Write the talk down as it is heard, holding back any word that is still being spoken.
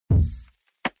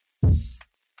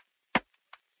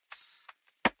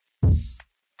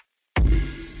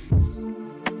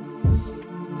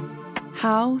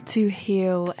How to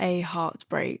heal a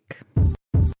heartbreak.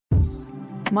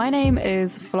 My name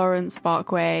is Florence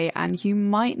Barkway, and you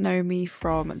might know me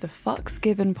from the Fucks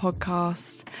Given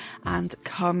podcast and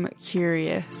Come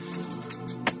Curious.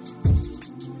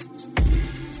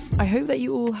 I hope that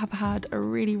you all have had a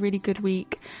really good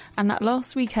week and that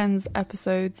last weekend's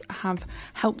episodes have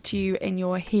helped you in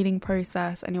your healing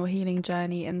process and your healing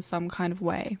journey in some kind of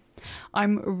way.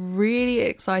 I'm really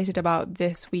excited about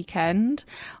this weekend.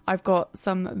 I've got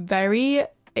some very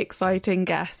exciting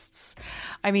guests.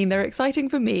 I mean, they're exciting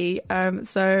for me.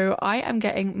 So I am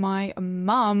getting my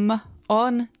mum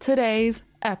on today's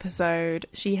episode.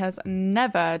 She has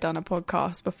never done a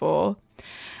podcast before.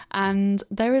 And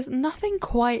there is nothing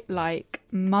quite like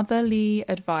motherly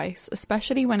advice,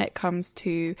 especially when it comes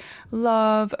to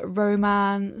love,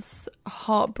 romance,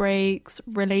 heartbreaks,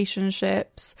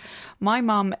 relationships. My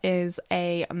mum is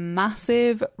a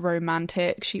massive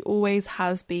romantic. She always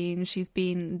has been. She's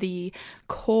been the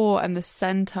core and the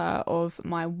center of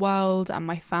my world and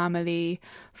my family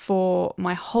for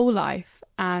my whole life.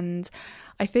 And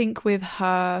I think with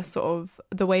her sort of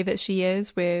the way that she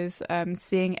is with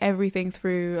seeing everything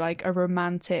through like a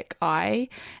romantic eye,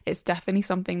 it's definitely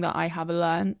something that I have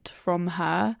learnt from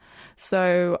her.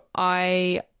 So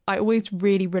I always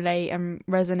really relate and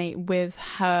resonate with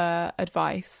her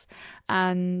advice.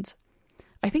 And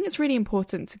I think it's really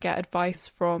important to get advice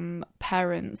from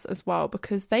parents as well,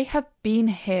 because they have been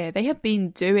here. They have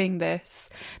been doing this.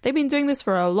 They've been doing this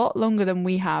for a lot longer than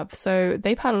we have. So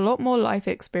they've had a lot more life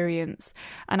experience.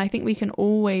 And I think we can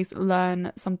always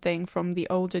learn something from the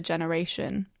older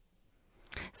generation.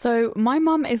 So my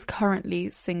mum is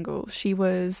currently single. She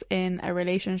was in a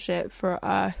relationship for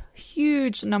a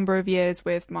huge number of years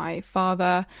with my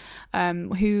father,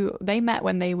 who they met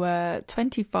when they were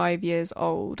 25 years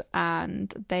old,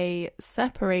 and they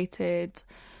separated.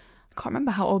 I can't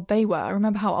remember how old they were. I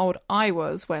remember how old I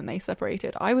was when they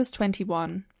separated. I was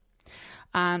 21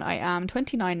 and I am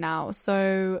 29 now.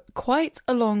 So quite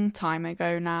a long time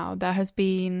ago now. There has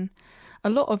been a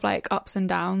lot of like ups and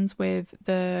downs with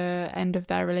the end of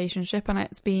their relationship, and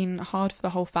it's been hard for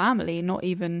the whole family, not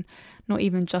even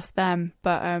just them,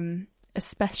 but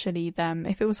especially them.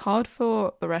 If it was hard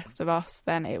for the rest of us,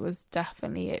 then it was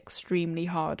definitely extremely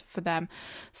hard for them.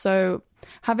 So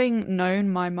having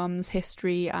known my mum's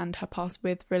history and her past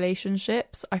with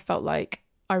relationships, I felt like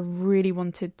I really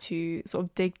wanted to sort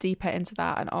of dig deeper into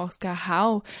that and ask her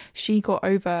how she got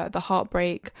over the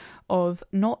heartbreak of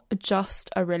not just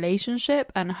a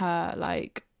relationship and her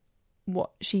like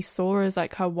what she saw as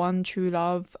like her one true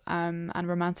love and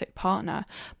romantic partner,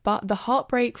 but the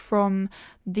heartbreak from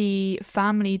the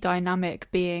family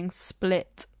dynamic being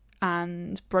split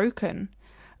and broken.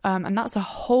 And that's a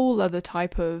whole other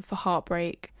type of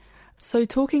heartbreak. So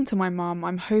talking to my mum,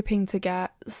 I'm hoping to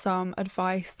get some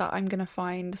advice that I'm going to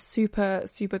find super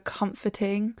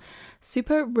comforting,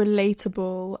 super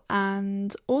relatable,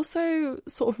 and also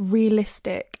sort of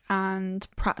realistic and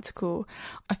practical.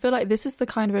 I feel like this is the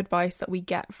kind of advice that we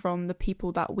get from the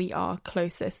people that we are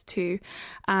closest to,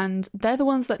 and they're the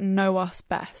ones that know us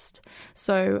best.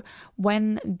 So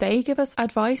when they give us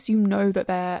advice, you know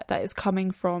that it's coming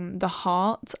from the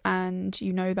heart, and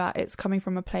you know that it's coming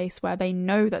from a place where they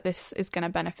know that this is going to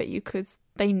benefit you because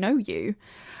they know you,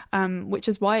 which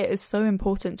is why it is so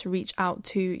important to reach out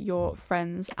to your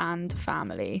friends and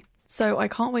family. So I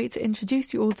can't wait to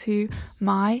introduce you all to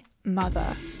my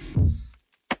mother.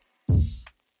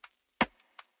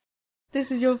 This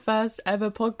is your first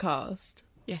ever podcast.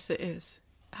 Yes, it is.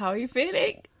 How are you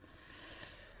feeling?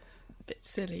 A bit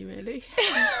silly, really.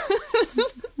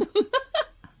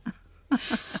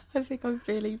 I think I'm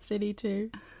feeling silly too.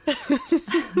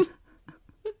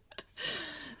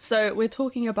 So we're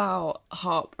talking about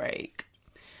heartbreak,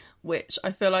 which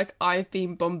I feel like I've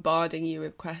been bombarding you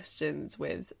with questions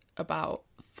with about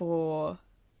for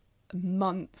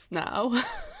months now.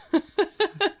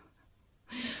 I've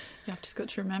just got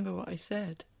to remember what I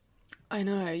said. I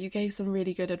know, you gave some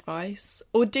really good advice.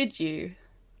 Or did you?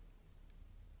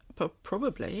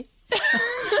 Probably.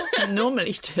 I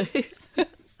normally do.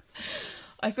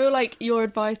 I feel like your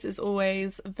advice is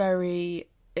always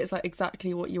it's like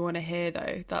exactly what you want to hear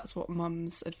though. That's what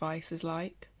mum's advice is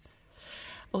like.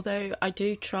 Although I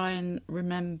do try and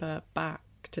remember back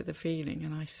to the feeling,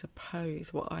 and I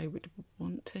suppose what I would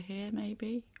want to hear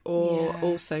maybe, or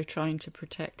also trying to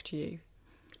protect you.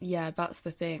 Yeah, that's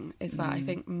the thing, is that I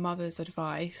think mother's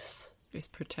advice is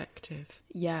protective.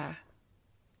 Yeah.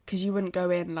 Because you wouldn't go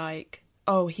in like,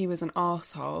 oh, he was an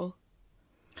arsehole.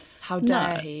 How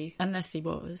dare he? Unless he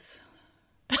was.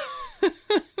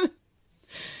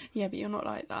 Yeah, but you're not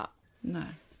like that. No,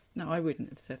 I wouldn't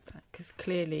have said that, because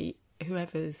clearly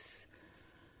whoever's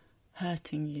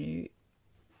hurting you,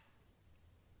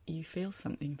 you feel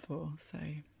something for. So,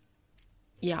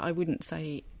 yeah, I wouldn't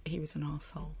say he was an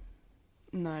arsehole.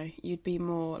 No, you'd be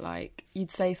more like,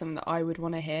 you'd say something that I would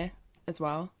want to hear as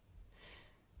well.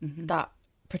 Mm-hmm. That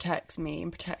protects me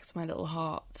and protects my little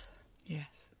heart.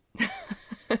 Yes.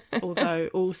 Although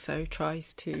also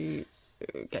tries to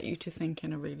get you to think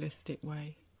in a realistic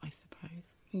way, I suppose.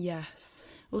 Yes.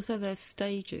 Also, there's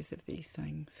stages of these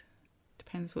things.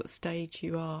 Depends what stage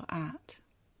you are at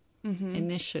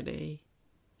initially.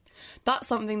 That's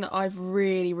something that I've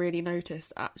really, really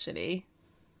noticed, actually,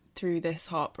 through this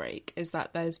heartbreak, is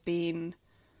that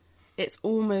it's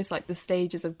almost like the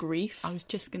stages of grief. I was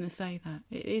just going to say that.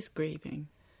 It is grieving.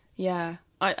 Yeah.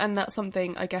 And that's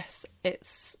something, I guess,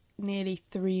 it's nearly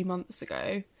 3 months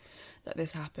ago that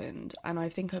this happened, and I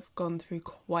think I've gone through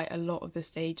quite a lot of the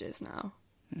stages now.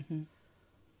 Mm-hmm.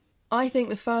 I think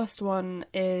the first one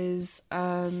is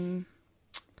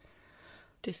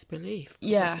disbelief.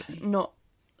 Probably. Yeah, not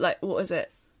like, what is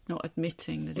it? Not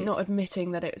admitting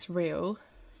that it's real,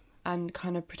 and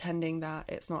kind of pretending that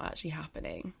it's not actually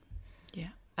happening. Yeah.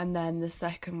 And then the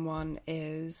second one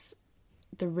is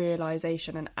the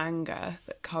realisation and anger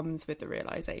that comes with the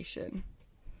realisation.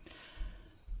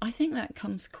 I think that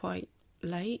comes quite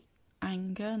late,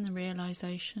 anger and the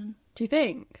realisation. Do you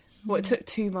think? Well, it took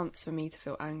 2 months for me to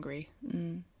feel angry.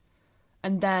 Mm.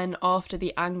 And then after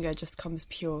the anger just comes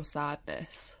pure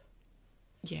sadness.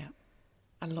 Yeah.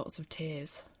 And lots of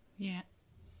tears. Yeah.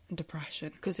 And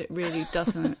depression. Because it really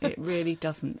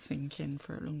doesn't sink in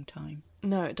for a long time.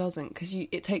 No, it doesn't, because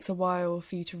it takes a while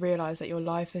for you to realise that your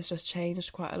life has just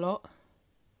changed quite a lot.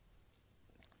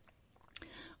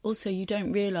 Also, you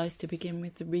don't realise to begin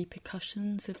with the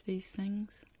repercussions of these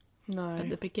things. No. At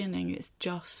the beginning, it's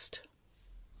just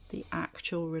the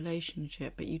actual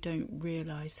relationship, but you don't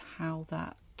realise how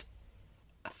that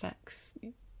affects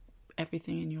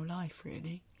everything in your life,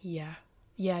 really. Yeah.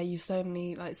 Yeah, you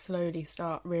suddenly, slowly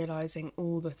start realising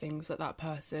all the things that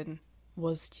person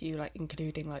was to you,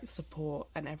 including, support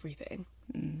and everything.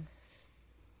 Mm.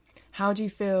 How do you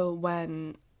feel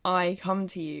when I come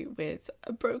to you with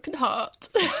a broken heart?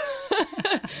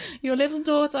 Your little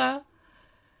daughter.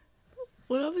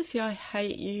 Well, obviously I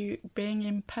hate you being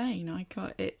in pain. I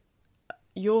got it.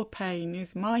 Your pain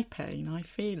is my pain. I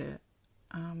feel it.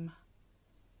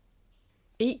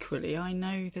 Equally, I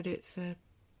know that it's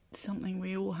something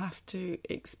we all have to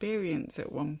experience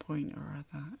at one point or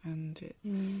other, and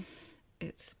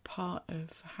it's part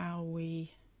of how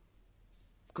we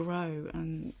grow,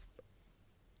 and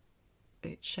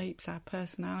it shapes our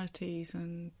personalities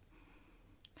and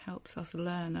helps us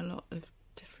learn a lot of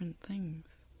different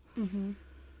things. Mm-hmm.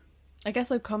 I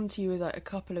guess I've come to you with a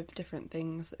couple of different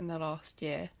things in the last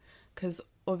year, because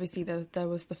obviously there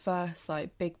was the first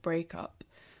big breakup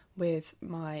with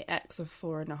my ex of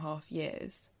 4.5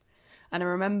 years. And I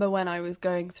remember when I was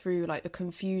going through the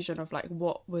confusion of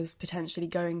what was potentially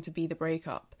going to be the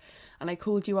breakup, and I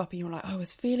called you up and you were like, I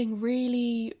was feeling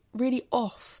really, really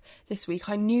off this week.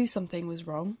 I knew something was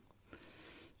wrong.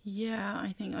 Yeah,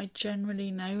 I think I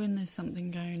generally know when there's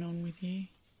something going on with you.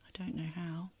 I don't know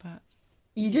how, but...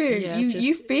 You do? Yeah,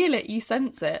 you feel it, you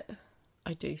sense it.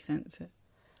 I do sense it.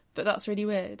 But that's really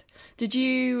weird. Did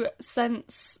you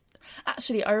sense...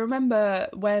 Actually, I remember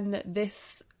when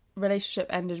this relationship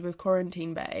ended with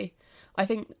Quarantine Bay, I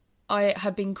think I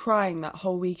had been crying that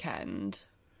whole weekend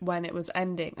when it was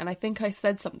ending, and I think I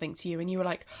said something to you and you were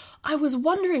like, I was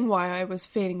wondering why I was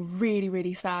feeling really,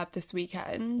 really sad this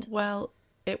weekend. Well,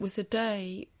 it was a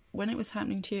day, when it was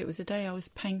happening to you, it was a day I was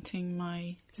painting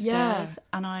my Yeah. stairs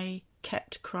and I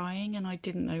kept crying and I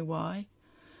didn't know why.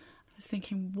 I was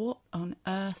thinking, what on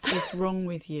earth is wrong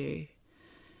with you?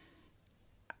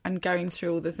 And going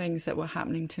through all the things that were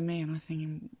happening to me, and I was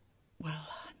thinking, well,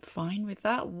 I'm fine with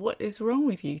that. What is wrong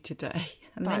with you today?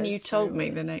 And then you told me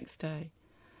the next day.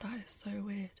 That is so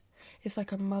weird. It's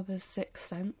like a mother's sixth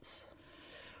sense.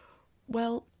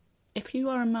 Well, if you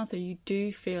are a mother, you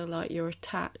do feel like you're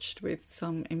attached with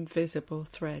some invisible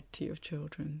thread to your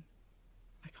children.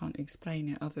 I can't explain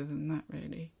it other than that,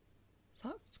 really.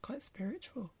 That's quite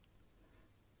spiritual.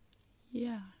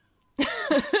 Yeah.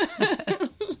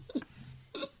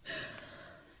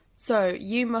 So,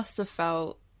 you must have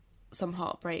felt some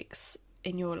heartbreaks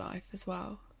in your life as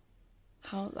well.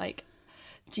 How,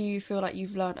 do you feel like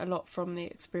you've learnt a lot from the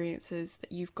experiences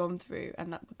that you've gone through,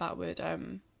 and that would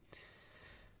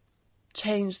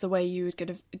change the way you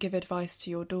would give advice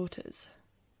to your daughters?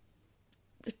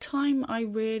 The time I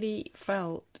really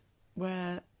felt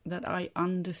that I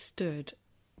understood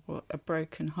what a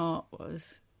broken heart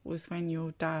was when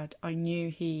your dad, I knew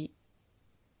he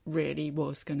really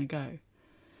was going to go.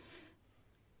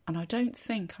 And I don't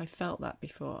think I felt that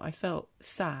before. I felt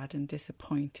sad and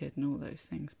disappointed and all those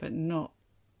things, but not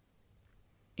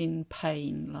in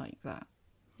pain like that.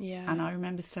 Yeah. And I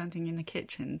remember standing in the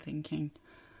kitchen thinking,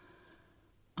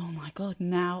 oh my God,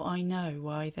 now I know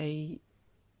why they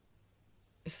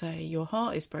say your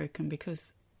heart is broken,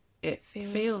 because it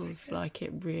feels like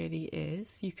it really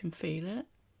is. You can feel it.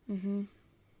 Mm-hmm.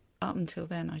 Up until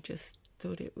then, I just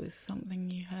thought it was something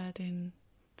you heard in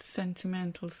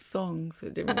sentimental songs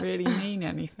that didn't really mean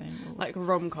anything. Like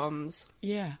rom-coms.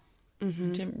 Yeah. Mm-hmm.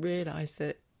 I didn't realise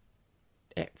that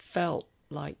it felt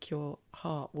like your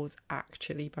heart was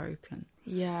actually broken.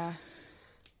 Yeah.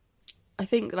 I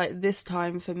think, like, this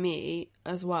time for me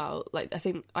as well, like, I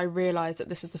think I realised that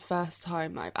this is the first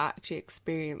time I've actually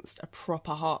experienced a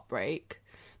proper heartbreak,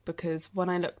 because when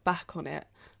I look back on it,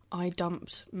 I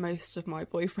dumped most of my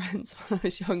boyfriends when I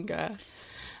was younger.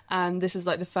 And this is,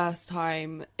 like, the first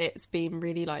time it's been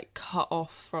really, like, cut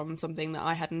off from something that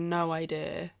I had no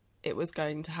idea it was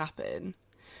going to happen.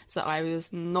 So I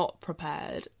was not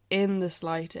prepared in the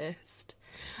slightest.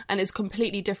 And it's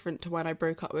completely different to when I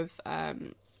broke up with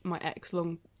my ex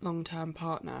long-term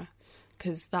partner,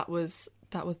 because that was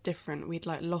different. We'd,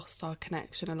 like, lost our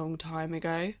connection a long time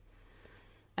ago.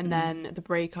 And then the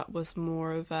breakup was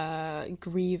more of a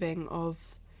grieving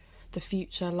of the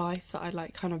future life that I,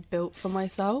 like, kind of built for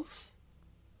myself.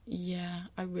 Yeah,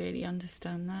 I really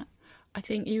understand that. I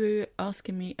think you were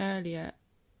asking me earlier,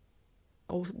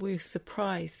 or we were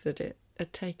surprised that it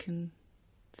had taken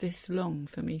this long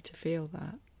for me to feel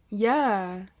that.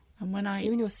 Yeah. And when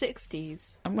you're in your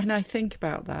 60s. And when I think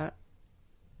about that,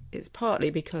 it's partly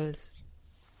because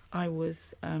I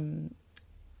was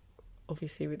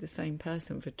obviously with the same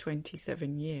person for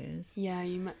 27 years. Yeah,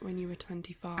 you met when you were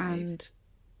 25. And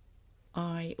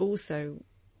I also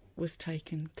was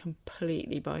taken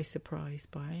completely by surprise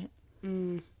by it.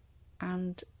 Mm.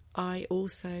 And I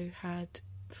also had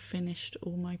finished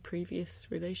all my previous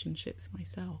relationships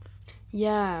myself.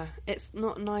 Yeah, it's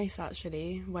not nice,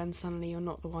 actually, when suddenly you're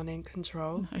not the one in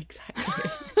control. No,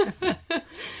 exactly.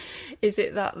 Is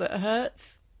it that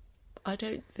hurts? I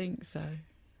don't think so.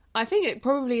 I think it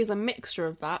probably is a mixture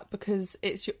of that, because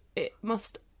it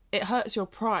hurts your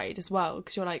pride as well,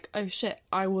 because you're like, oh shit,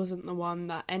 I wasn't the one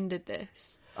that ended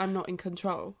this. I'm not in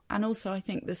control. And also I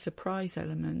think the surprise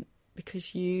element,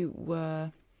 because you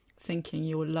were thinking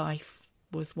your life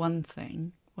was one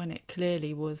thing when it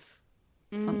clearly was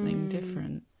something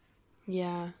different.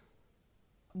 Yeah.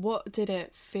 What did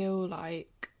it feel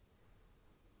like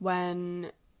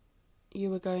when you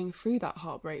were going through that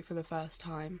heartbreak for the first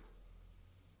time?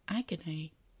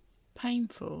 Agony,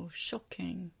 painful,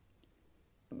 shocking,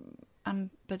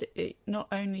 but it not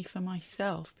only for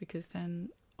myself, because then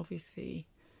obviously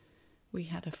we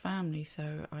had a family,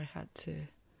 so I had to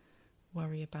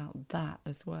worry about that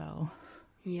as well.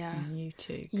 Yeah, and you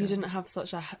too. You didn't have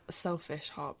such a selfish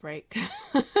heartbreak.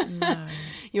 No,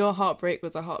 your heartbreak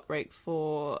was a heartbreak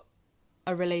for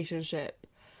a relationship,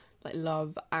 like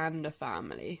love and a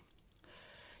family.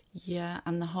 Yeah,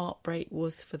 and the heartbreak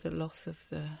was for the loss of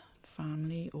the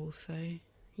family also.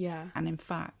 Yeah. And in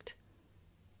fact,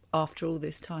 after all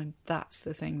this time, that's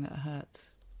the thing that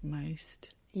hurts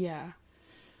most. Yeah.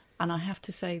 And I have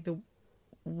to say,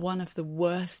 one of the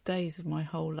worst days of my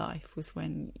whole life was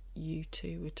when you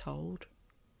two were told.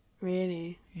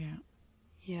 Really? Yeah.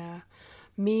 Yeah.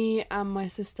 Me and my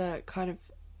sister kind of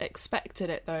expected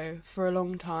it, though, for a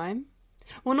long time.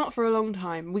 Well, not for a long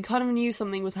time. We kind of knew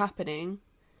something was happening.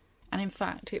 And in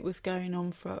fact, it was going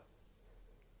on for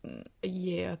a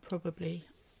year, probably,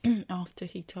 after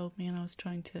he told me, and I was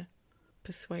trying to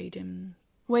persuade him.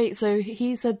 Wait, so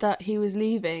he said that he was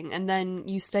leaving, and then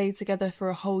you stayed together for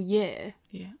a whole year?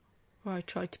 Yeah. Well, I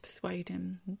tried to persuade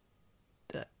him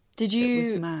that Did it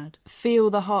you was mad. feel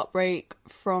the heartbreak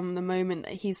from the moment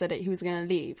that he said that he was going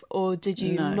to leave? Or did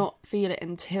you not feel it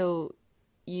until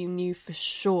you knew for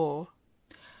sure?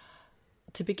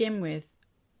 To begin with,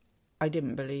 I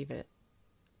didn't believe it.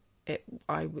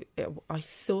 I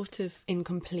sort of... in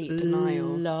complete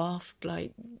denial. Laughed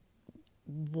like,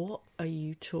 what are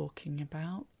you talking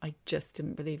about? I just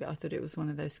didn't believe it. I thought it was one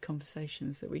of those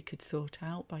conversations that we could sort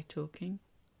out by talking.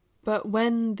 But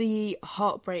when the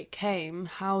heartbreak came,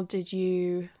 how did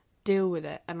you deal with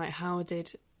it? And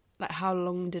how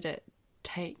long did it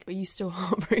take? Were you still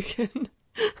heartbroken?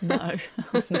 No,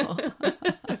 I'm not.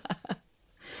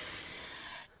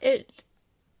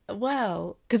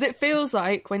 Because it feels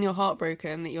like when you're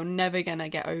heartbroken that you're never going to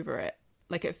get over it.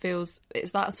 Like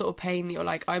it's that sort of pain that you're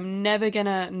like, I'm never going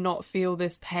to not feel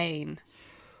this pain.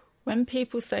 When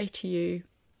people say to you,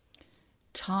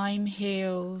 time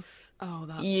heals. Oh,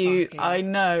 that's I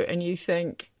know, and you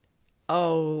think,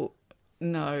 oh,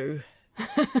 no.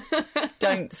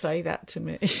 Don't say that to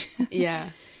me. Yeah.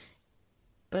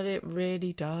 But it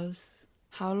really does.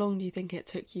 How long do you think it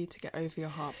took you to get over your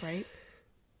heartbreak?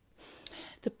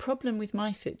 The problem with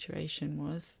my situation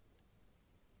was,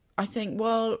 I think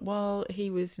while he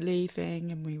was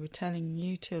leaving and we were telling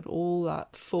you till all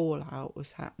that fallout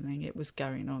was happening, it was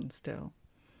going on still.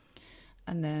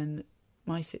 And then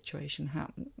my situation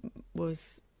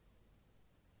was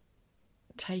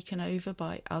taken over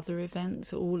by other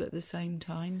events all at the same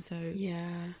time. So,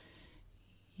 yeah,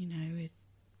 you know, with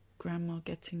grandma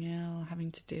getting ill,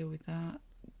 having to deal with that.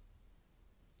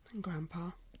 And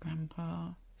grandpa.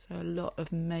 So a lot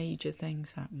of major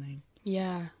things happening.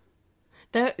 Yeah.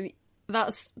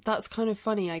 That's kind of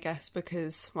funny, I guess,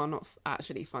 because, well, not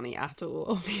actually funny at all,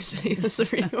 obviously. That's a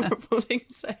really horrible thing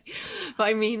to say. But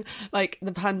I mean, like,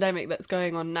 the pandemic that's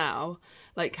going on now,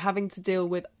 like, having to deal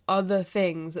with other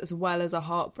things as well as a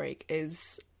heartbreak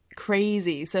is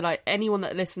crazy. So, like, anyone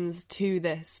that listens to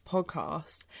this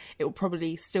podcast, it will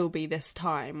probably still be this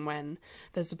time when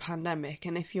there's a pandemic.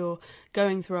 And if you're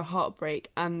going through a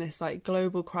heartbreak and this, like,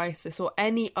 global crisis or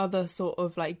any other sort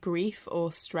of, like, grief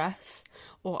or stress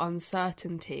or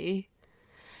uncertainty,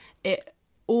 it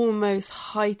almost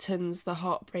heightens the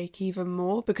heartbreak even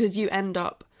more, because you end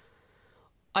up,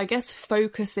 I guess,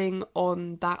 focusing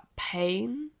on that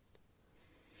pain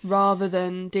rather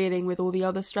than dealing with all the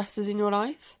other stresses in your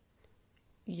life.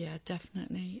 Yeah,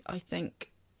 definitely. I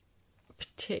think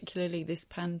particularly this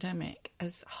pandemic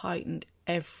has heightened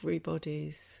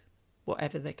everybody's,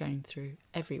 whatever they're going through,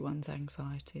 everyone's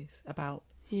anxieties about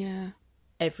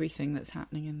everything that's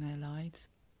happening in their lives.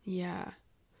 Yeah.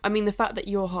 I mean, the fact that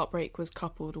your heartbreak was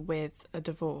coupled with a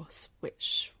divorce,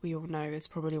 which we all know is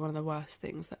probably one of the worst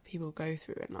things that people go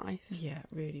through in life. Yeah, it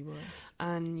really was.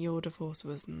 And your divorce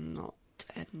was not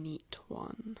a neat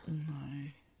one.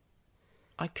 No.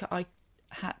 I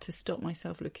had to stop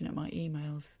myself looking at my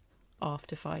emails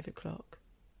after 5 o'clock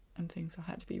and things. I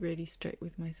had to be really strict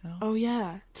with myself. Oh,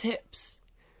 yeah. Tips.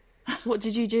 What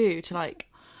did you do to, like,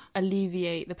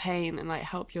 alleviate the pain and, like,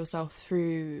 help yourself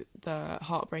through the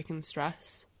heartbreak and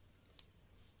stress?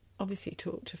 Obviously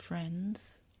talk to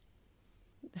friends,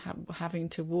 having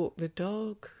to walk the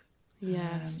dog.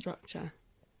 Yeah, structure.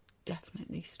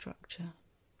 Definitely structure.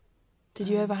 Did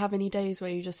you ever have any days where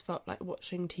you just felt like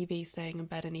watching TV, staying in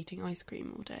bed and eating ice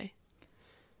cream all day?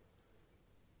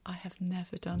 I have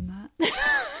never done that.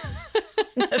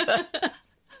 Never.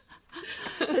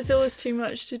 There's always too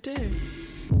much to do.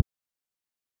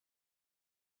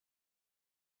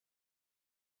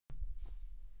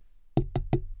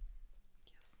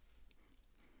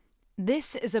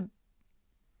 This is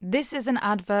an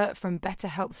advert from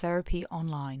BetterHelp Therapy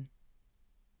Online.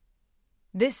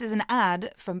 This is an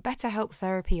ad from BetterHelp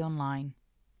Therapy Online.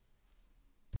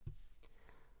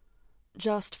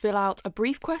 Just fill out a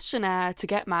brief questionnaire to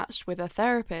get matched with a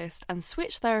therapist and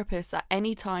switch therapists at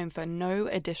any time for no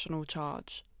additional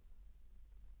charge.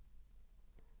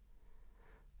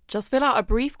 Just fill out a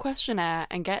brief questionnaire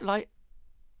and get matched.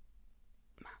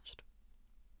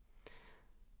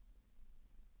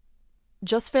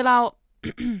 Just fill out...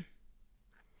 Why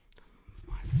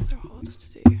is this so hard to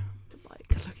do?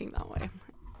 Like, looking that way.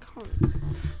 I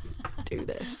can't do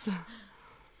this.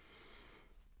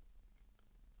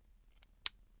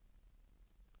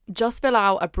 Just fill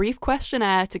out a brief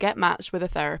questionnaire to get matched with a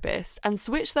therapist and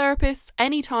switch therapists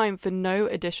anytime for no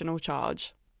additional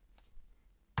charge.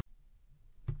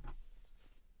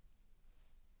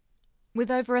 With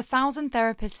over 1,000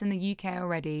 therapists in the UK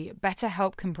already,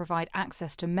 BetterHelp can provide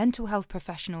access to mental health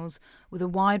professionals with a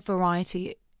wide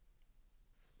variety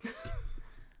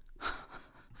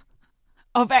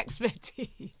of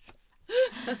expertise.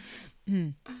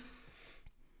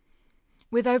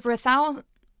 With over 1,000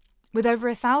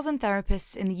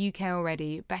 therapists in the UK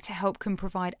already, BetterHelp can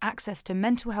provide access to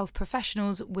mental health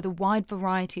professionals with a wide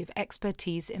variety of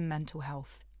expertise in mental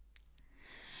health.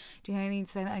 Do you think I need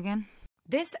to say that again?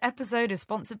 This episode is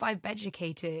sponsored by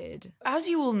Beducated. As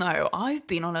you all know, I've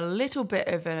been on a little bit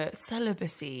of a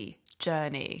celibacy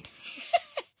journey.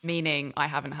 Meaning I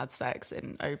haven't had sex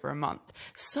in over a month.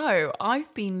 So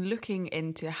I've been looking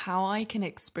into how I can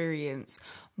experience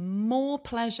more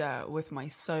pleasure with my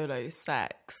solo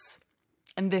sex.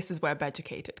 And this is where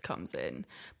Beducated comes in,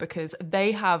 because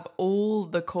they have all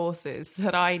the courses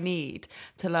that I need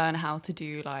to learn how to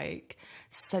do, like,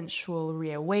 sensual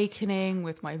reawakening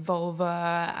with my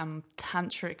vulva and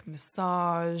tantric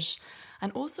massage.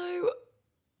 And also,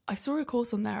 I saw a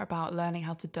course on there about learning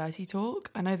how to dirty talk.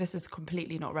 I know this is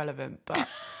completely not relevant, but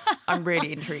I'm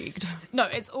really intrigued. No,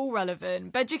 it's all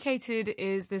relevant. Beducated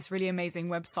is this really amazing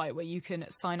website where you can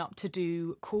sign up to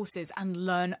do courses and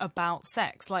learn about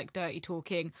sex, like dirty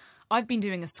talking. I've been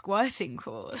doing a squirting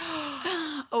course.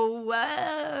 Oh,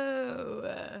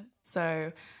 wow.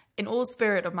 So, in all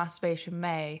spirit of Masturbation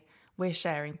May, we're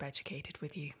sharing Beducated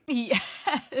with you.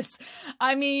 Yes.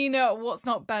 I mean, what's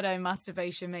not better in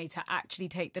Masturbation May to actually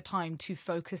take the time to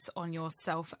focus on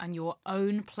yourself and your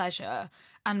own pleasure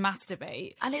and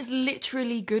masturbate. And it's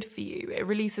literally good for you. It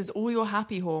releases all your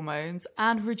happy hormones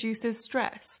and reduces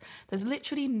stress. There's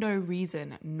literally no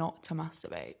reason not to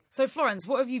masturbate. So, Florence,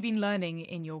 what have you been learning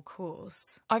in your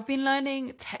course? I've been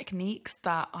learning techniques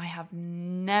that I have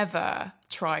never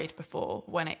tried before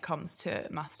when it comes to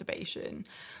masturbation.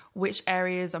 Which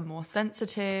areas are more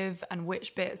sensitive and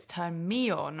which bits turn me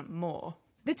on more.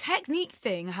 The technique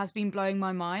thing has been blowing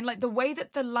my mind, like the way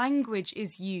that the language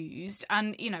is used,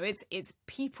 and you know, it's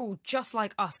people just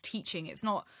like us teaching. It's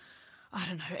not, I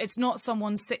don't know, it's not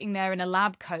someone sitting there in a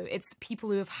lab coat. It's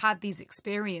people who have had these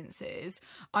experiences.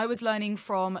 I was learning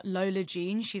from Lola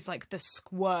Jean. She's like the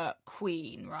squirt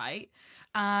queen, right?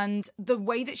 And the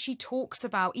way that she talks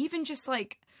about even just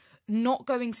like not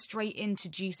going straight into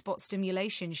G-spot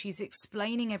stimulation, she's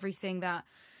explaining everything that,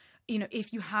 you know,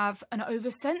 if you have an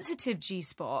oversensitive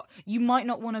G-spot, you might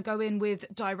not want to go in with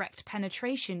direct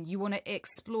penetration. You want to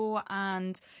explore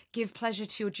and give pleasure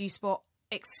to your G-spot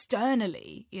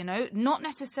externally, you know, not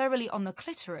necessarily on the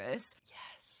clitoris.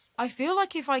 Yes. I feel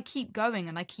like if I keep going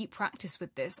and I keep practice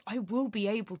with this, I will be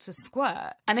able to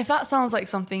squirt. And if that sounds like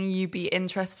something you'd be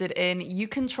interested in, you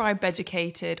can try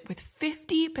Beducated with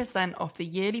 50% off the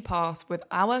yearly pass with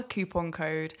our coupon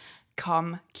code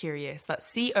COMECurious.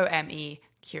 That's COME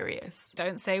Curious.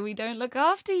 Don't say we don't look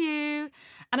after you.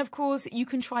 And of course, you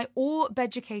can try all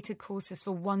Beducated courses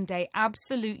for 1 day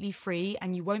absolutely free,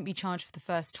 and you won't be charged for the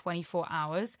first 24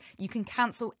 hours. You can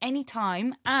cancel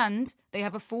anytime, and they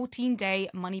have a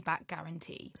 14-day money-back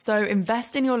guarantee. So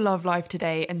invest in your love life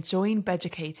today and join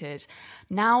Beducated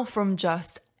now from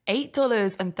just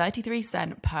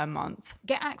 $8.33 per month.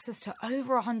 Get access to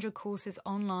over 100 courses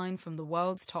online from the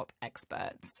world's top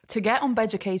experts. To get on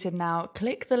Beducated now,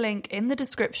 click the link in the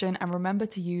description and remember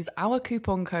to use our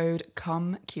coupon code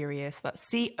COMECurious. That's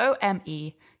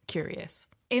COME Curious.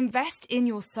 Invest in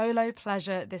your solo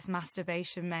pleasure this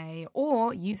Masturbation May,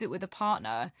 or use it with a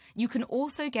partner. You can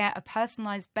also get a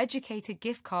personalised Beducated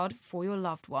gift card for your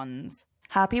loved ones.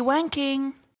 Happy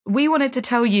wanking! We wanted to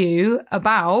tell you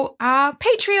about our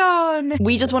Patreon.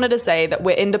 We just wanted to say that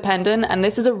we're independent, and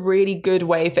this is a really good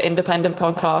way for independent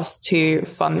podcasts to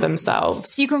fund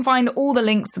themselves. You can find all the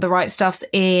links to the right stuffs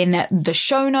in the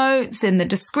show notes, in the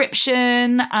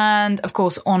description, and of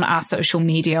course on our social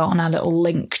media, on our little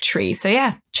link tree. So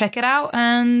yeah, check it out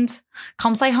and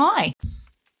come say hi.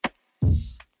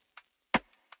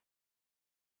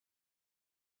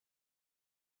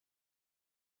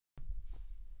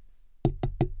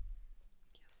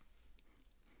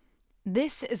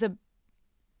 This is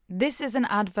an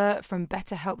advert from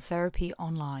BetterHelp Therapy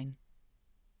Online.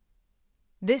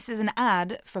 This is an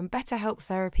ad from BetterHelp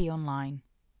Therapy Online.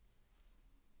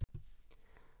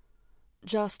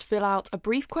 Just fill out a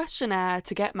brief questionnaire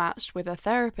to get matched with a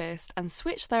therapist and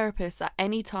switch therapists at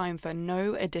any time for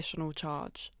no additional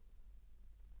charge.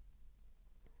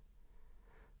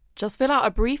 Just fill out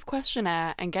a brief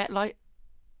questionnaire and get matched.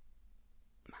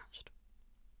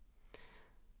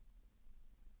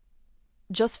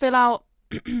 Just fill out...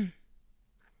 Why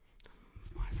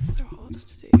is this so hard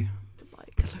to do?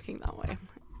 Like, looking that way.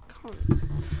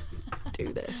 I can't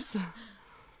do this.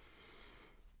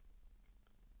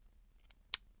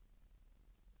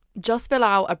 Just fill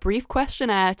out a brief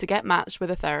questionnaire to get matched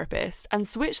with a therapist and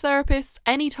switch therapists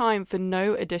anytime for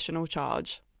no additional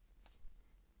charge.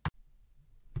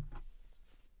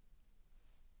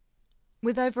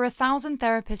 With over 1,000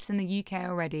 therapists in the UK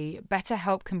already,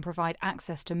 BetterHelp can provide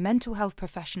access to mental health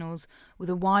professionals with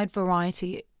a wide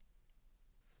variety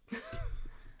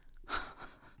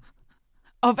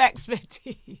of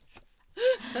expertise.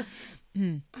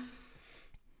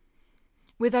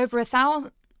 With over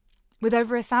 1,000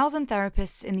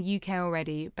 therapists in the UK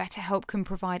already, BetterHelp can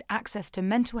provide access to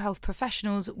mental health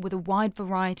professionals with a wide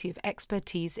variety of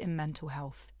expertise in mental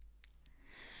health.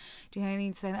 Do you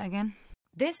need to say that again?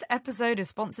 This episode is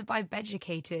sponsored by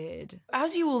Beducated.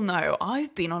 As you all know,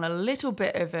 I've been on a little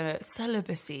bit of a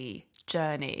celibacy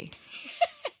journey,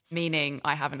 meaning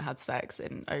I haven't had sex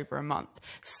in over a month.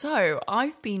 So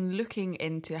I've been looking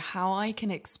into how I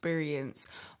can experience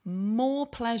more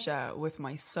pleasure with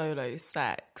my solo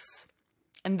sex.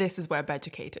 And this is where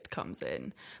Beducated comes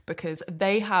in, because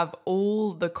they have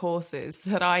all the courses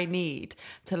that I need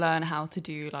to learn how to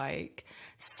do like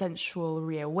sensual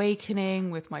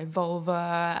reawakening with my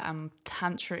vulva and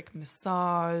tantric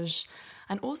massage.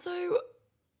 And also,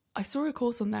 I saw a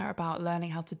course on there about learning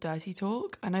how to dirty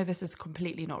talk. I know this is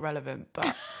completely not relevant,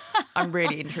 but I'm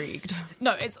really intrigued.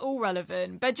 No, it's all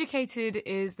relevant. Beducated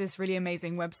is this really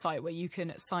amazing website where you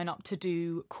can sign up to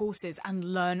do courses and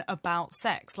learn about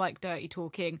sex, like dirty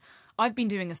talking. I've been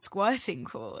doing a squirting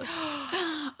course.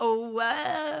 Oh,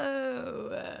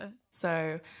 wow.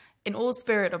 So, in all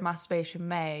spirit of Masturbation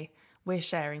May, we're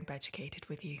sharing Beducated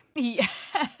with you.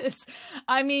 Yes.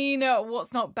 I mean,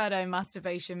 what's not better in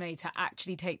Masturbation May to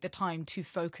actually take the time to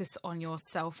focus on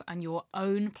yourself and your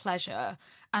own pleasure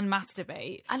and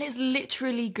masturbate. And it's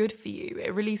literally good for you.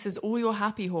 It releases all your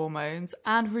happy hormones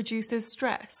and reduces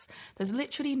stress. There's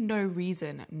literally no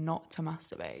reason not to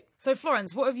masturbate. So,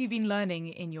 Florence, what have you been learning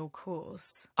in your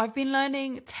course? I've been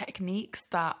learning techniques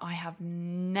that I have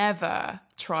never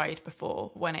tried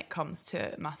before when it comes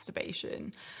to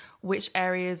masturbation. Which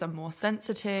areas are more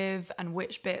sensitive and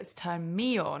which bits turn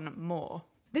me on more.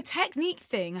 The technique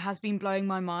thing has been blowing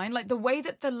my mind, like the way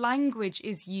that the language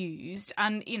is used,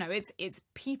 and you know, it's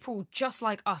people just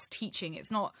like us teaching. It's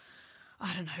not,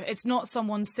 I don't know, it's not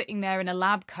someone sitting there in a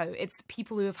lab coat. It's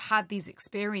people who have had these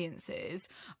experiences.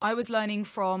 I was learning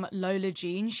from Lola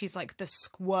Jean. She's like the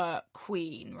squirt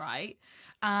queen, right?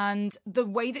 And the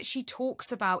way that she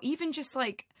talks about even just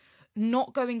like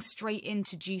not going straight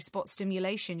into G-spot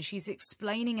stimulation, she's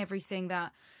explaining everything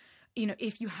that, you know,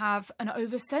 if you have an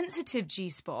oversensitive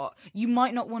G-spot, you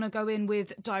might not want to go in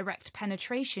with direct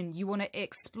penetration. You want to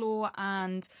explore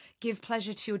and give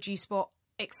pleasure to your G-spot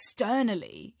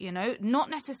externally, you know, not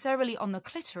necessarily on the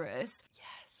clitoris.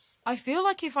 Yes. I feel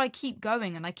like if I keep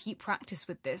going and I keep practice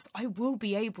with this, I will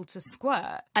be able to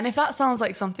squirt. And if that sounds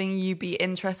like something you'd be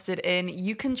interested in,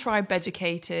 you can try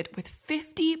Beducated with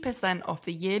 50% off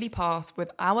the yearly pass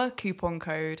with our coupon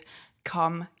code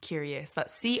COMECurious.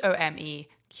 That's COME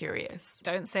Curious.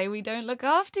 Don't say we don't look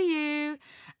after you.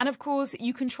 And of course,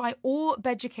 you can try all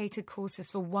Beducated courses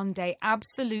for one day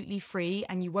absolutely free,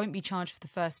 and you won't be charged for the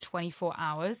first 24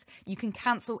 hours. You can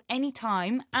cancel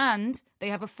anytime, and they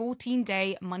have a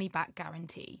 14-day money-back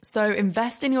guarantee. So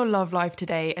invest in your love life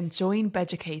today and join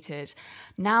Beducated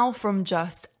now from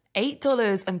just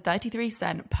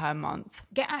 $8.33 per month.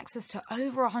 Get access to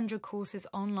over 100 courses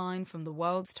online from the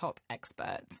world's top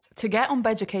experts. To get on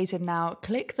Beducated now,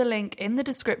 click the link in the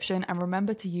description and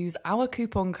remember to use our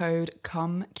coupon code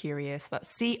COMECurious.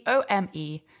 That's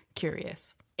COME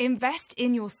Curious. Invest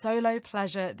in your solo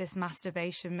pleasure this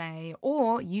Masturbation May,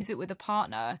 or use it with a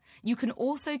partner. You can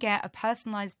also get a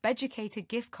personalised Beducated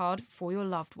gift card for your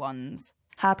loved ones.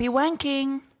 Happy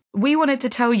wanking! We wanted to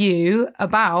tell you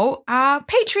about our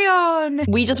Patreon.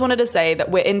 We just wanted to say that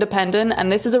we're independent,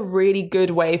 and this is a really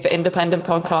good way for independent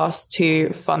podcasts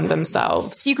to fund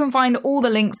themselves. You can find all the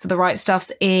links to the right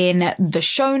stuffs in the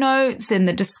show notes, in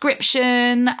the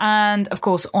description, and of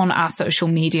course on our social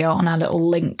media, on our little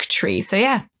link tree. So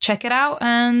yeah, check it out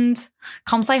and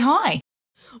come say hi.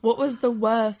 What was the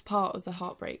worst part of the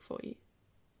heartbreak for you?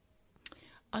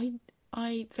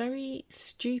 I very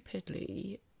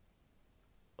stupidly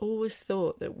always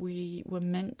thought that we were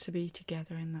meant to be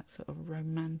together in that sort of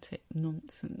romantic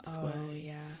nonsense way.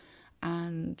 Yeah.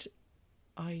 And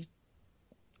I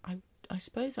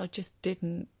suppose I just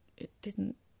didn't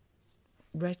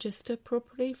register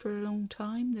properly for a long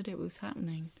time that it was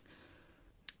happening.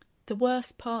 The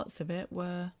worst parts of it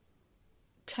were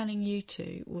telling you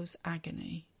two was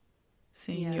agony.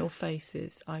 Seeing your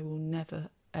faces, I will never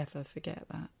ever forget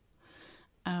that.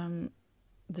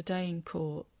 The day in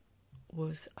court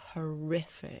was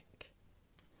horrific,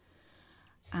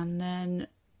 and then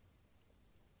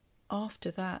after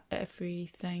that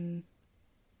everything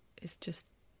is just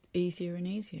easier and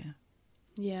easier.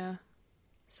 Yeah.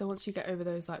 So once you get over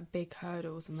those like big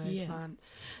hurdles and those Yeah.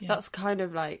 that's kind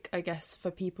of like, I guess,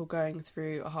 for people going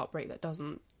through a heartbreak that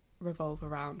doesn't revolve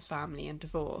around family and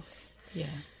divorce,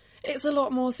 it's a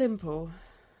lot more simple.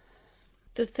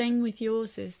 The thing with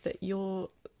yours is that you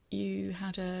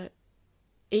had a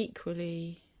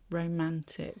equally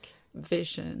romantic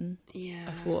vision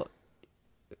of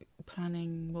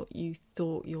planning what you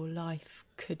thought your life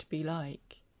could be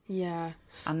like. Yeah.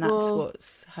 And that's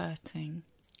what's hurting.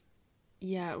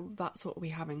 Yeah, that's what we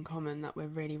have in common, that we're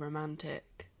really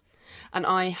romantic. And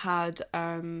I had,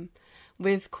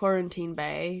 with Quarantine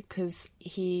Bay, because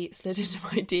he slid into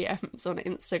my DMs on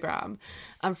Instagram,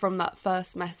 and from that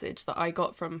first message that I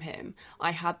got from him,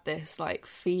 I had this like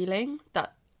feeling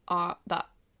that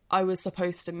I was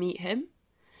supposed to meet him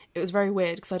it was very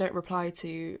weird because I don't reply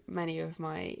to many of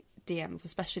my DMs,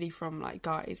 especially from like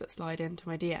guys that slide into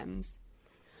my DMs.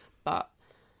 But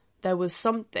there was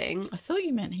something. I thought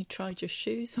you meant he tried your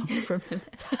shoes on for a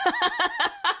minute.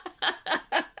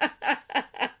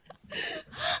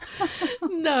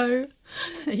 No.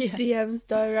 Yeah. DMs,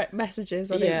 direct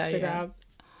messages on Instagram. Yeah.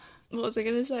 What was I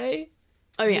going to say?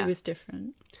 Oh, yeah. It was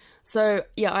different. So,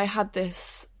 yeah, I had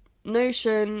this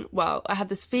notion, I had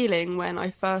this feeling when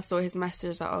I first saw his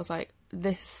message that I was like,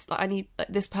 this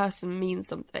person means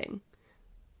something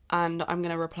and I'm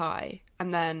going to reply.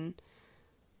 And then,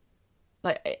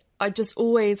 like, I just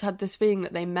always had this feeling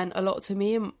that they meant a lot to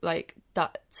me and, like,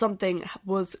 that something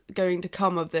was going to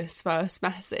come of this first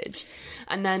message.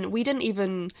 And then we didn't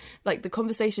even, like, the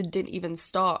conversation didn't even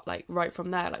start, like, right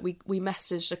from there. Like, we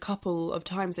messaged a couple of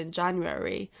times in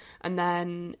January, and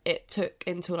then it took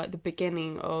until, like, the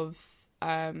beginning of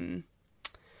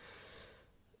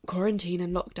quarantine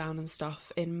and lockdown and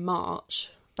stuff in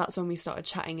March. That's when we started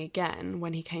chatting again,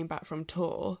 when he came back from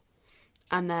tour.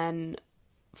 And then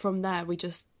from there we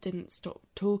just didn't stop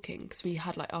talking because we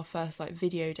had like our first like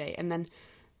video date, and then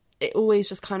it always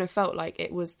just kind of felt like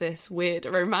it was this weird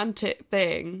romantic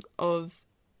thing of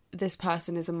this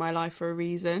person is in my life for a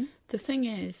reason. The thing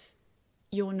is,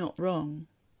 you're not wrong,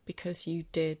 because you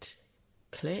did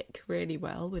click really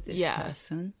well with this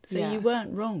person, so you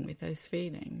weren't wrong with those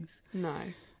feelings. No.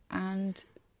 And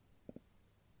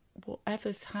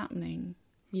whatever's happening,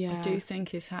 I do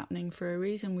think is happening for a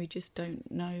reason. We just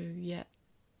don't know yet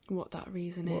what that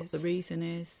reason is. What the reason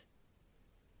is.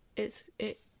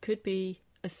 It could be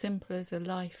as simple as a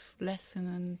life lesson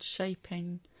and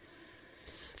shaping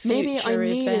future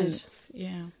events.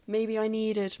 Maybe I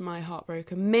needed my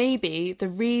heartbroker. Maybe the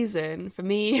reason for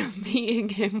me meeting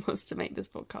him was to make this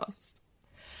podcast.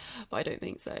 But I don't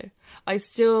think so. I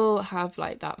still have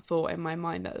like that thought in my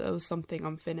mind that there was something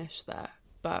unfinished there.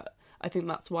 But I think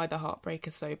that's why the heartbreak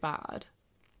is so bad.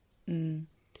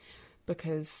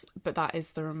 But that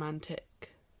is the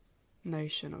romantic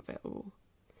notion of it all.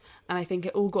 And I think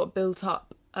it all got built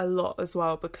up a lot as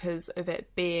well because of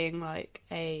it being like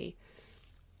a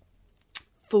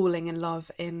falling in love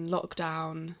in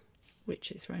lockdown.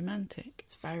 Which is romantic.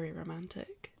 It's very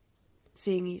romantic.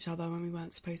 Seeing each other when we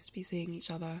weren't supposed to be seeing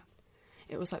each other.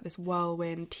 It was like this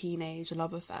whirlwind teenage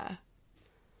love affair.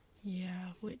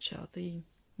 Yeah, which are the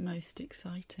most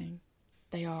exciting.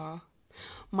 They are.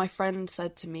 My friend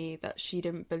said to me that she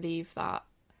didn't believe that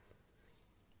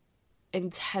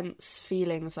intense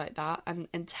feelings like that and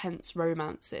intense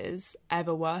romances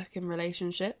ever work in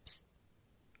relationships.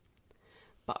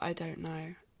 But I don't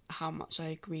know how much I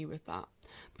agree with that,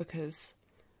 because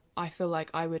I feel like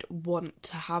I would want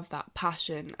to have that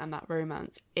passion and that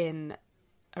romance in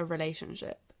a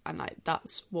relationship, and like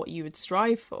that's what you would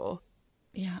strive for.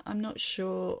 Yeah, I'm not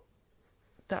sure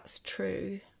that's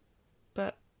true,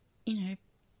 but you know,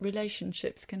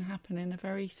 relationships can happen in a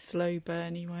very slow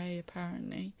burny way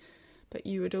apparently, but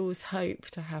you would always hope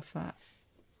to have that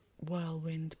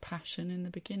whirlwind passion in the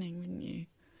beginning, wouldn't you?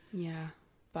 Yeah,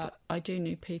 but I do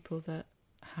know people that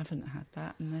haven't had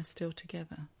that and they're still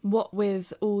together. What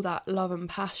with all that love and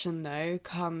passion though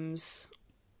comes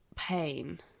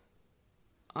pain,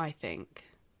 I think.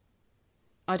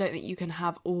 I don't think you can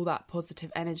have all that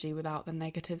positive energy without the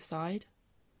negative side.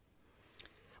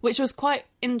 Which was quite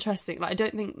interesting. Like, I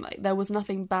don't think like there was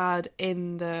nothing bad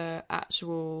in the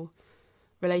actual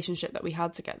relationship that we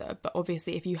had together. But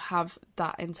obviously, if you have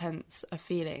that intense a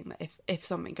feeling that if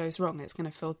something goes wrong, it's going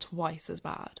to feel twice as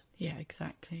bad. Yeah,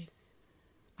 exactly.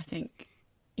 I think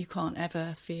you can't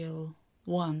ever feel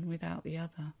one without the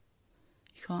other.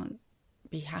 You can't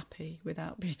be happy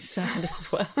without being sad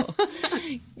as well.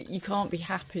 You can't be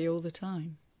happy all the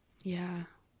time. Yeah.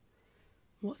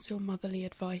 What's your motherly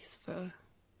advice for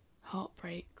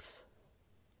heartbreaks?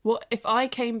 What if I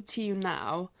came to you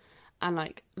now and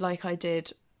like I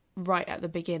did right at the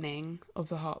beginning of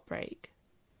the heartbreak?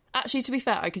 Actually, to be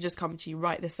fair, I could just come to you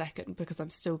right this second because I'm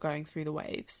still going through the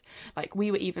waves. Like, we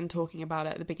were even talking about it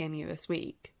at the beginning of this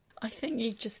week. I think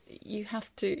you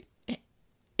have to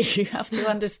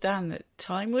understand that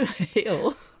time will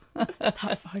heal.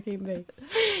 That fucking thing.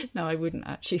 No, I wouldn't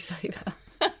actually say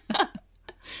that.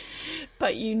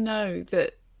 But you know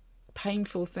that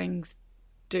painful things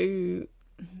they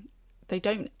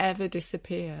don't ever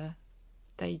disappear.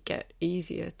 They get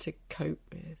easier to cope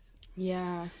with.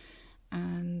 Yeah.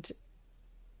 And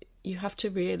you have to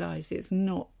realise it's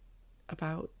not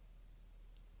about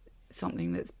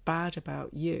something that's bad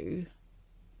about you.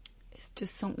 It's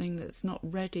just something that's not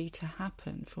ready to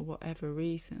happen for whatever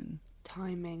reason.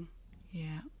 Timing.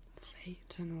 Yeah.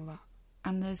 Fate and all that.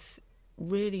 And there's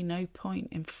really no point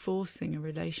in forcing a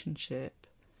relationship.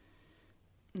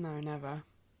 No, never.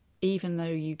 Even though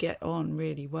you get on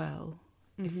really well,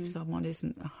 if someone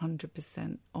isn't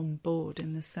 100% on board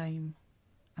in the same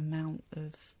amount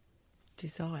of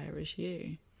desire as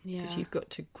you. Yeah. Because you've got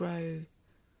to grow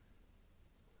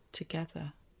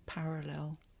together,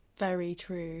 parallel. Very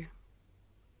true.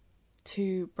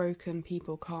 Two broken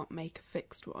people can't make a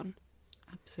fixed one.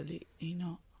 Absolutely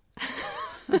not.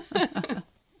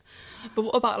 But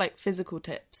what about like physical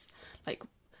tips? Like,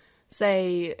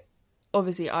 say,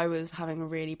 obviously I was having a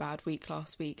really bad week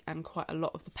last week, and quite a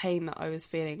lot of the pain that I was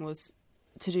feeling was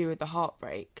to do with the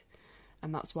heartbreak,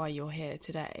 and that's why you're here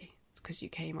today. It's because you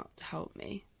came up to help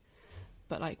me.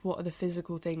 But like, what are the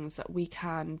physical things that we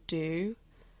can do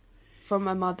from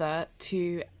a mother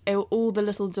to all the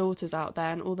little daughters out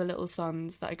there and all the little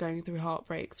sons that are going through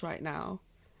heartbreaks right now?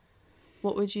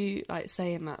 What would you like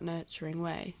say in that nurturing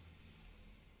way?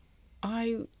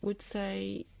 I would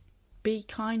say be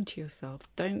kind to yourself.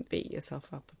 Don't beat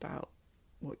yourself up about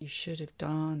what you should have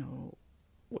done or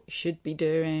what you should be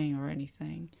doing or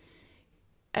anything.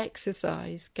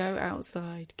 Exercise, go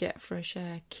outside, get fresh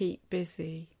air, keep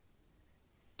busy,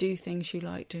 do things you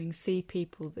like doing, see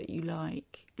people that you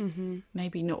like.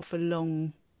 Maybe not for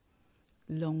long,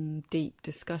 deep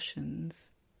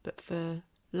discussions, but for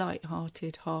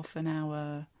light-hearted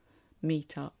half-an-hour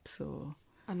meetups or...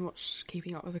 And watch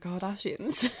Keeping Up with the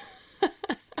Kardashians.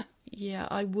 Yeah,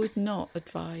 I would not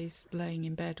advise laying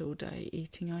in bed all day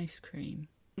eating ice cream.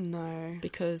 No.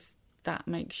 Because that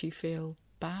makes you feel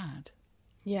bad.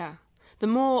 Yeah. The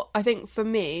more, I think for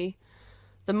me,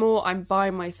 the more I'm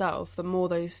by myself, the more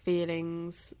those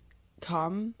feelings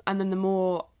come. And then the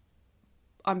more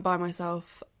I'm by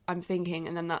myself, I'm thinking,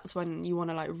 and then that's when you want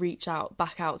to like reach out,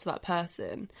 back out to that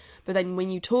person. But then when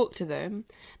you talk to them,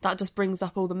 that just brings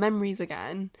up all the memories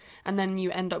again. And then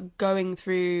you end up going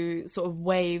through sort of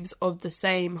waves of the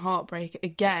same heartbreak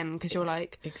again, because you're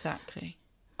like... Exactly.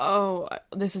 Oh,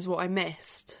 this is what I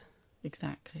missed.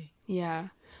 Exactly. Yeah.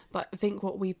 But I think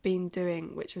what we've been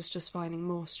doing, which was just finding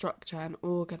more structure and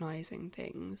organising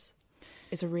things,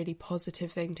 is a really positive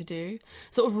thing to do.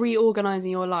 Sort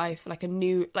reorganising your life, like a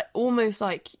new, like almost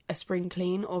like a spring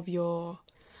clean of your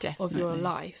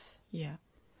life. Yeah.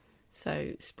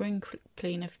 So spring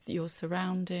clean of your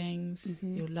surroundings,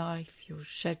 your life, your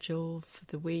schedule for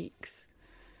the weeks.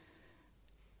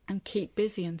 And keep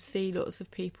busy and see lots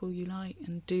of people you like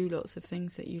and do lots of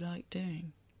things that you like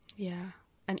doing. Yeah.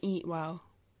 And eat well.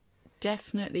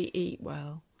 Definitely eat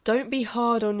well. Don't be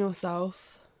hard on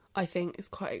yourself, I think, is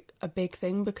quite a big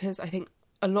thing, because I think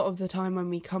a lot of the time when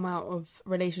we come out of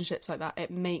relationships like that,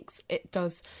 it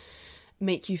does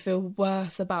make you feel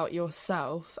worse about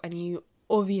yourself, and you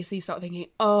obviously start thinking,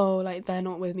 oh, like they're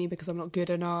not with me because I'm not good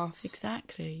enough.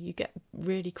 Exactly. You get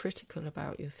really critical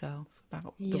about yourself,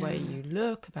 about the way you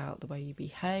look, about the way you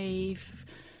behave,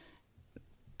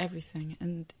 everything,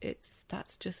 and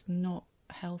that's just not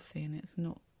healthy, and it's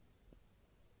not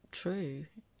true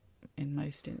in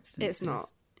most instances. It's not.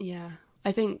 Yeah.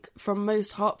 I think from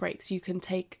most heartbreaks you can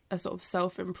take a sort of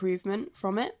self-improvement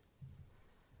from it.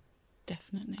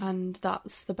 Definitely. And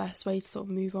that's the best way to sort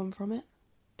of move on from it.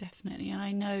 Definitely. And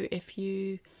I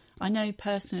know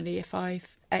personally, if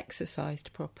I've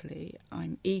exercised properly,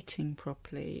 I'm eating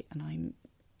properly, and I'm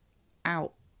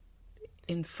out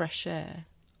in fresh air,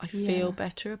 I feel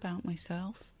better about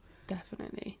myself.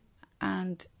 Definitely.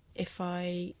 And if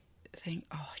I think,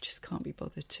 oh, I just can't be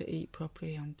bothered to eat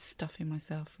properly, I'm stuffing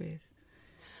myself with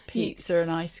pizza and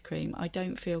ice cream, I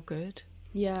don't feel good.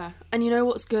 Yeah. And you know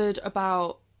what's good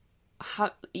about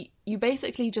how you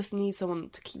basically just need someone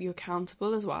to keep you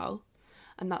accountable as well,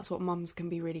 and that's what mums can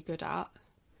be really good at.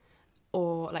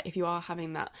 Or like if you are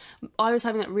having that, I was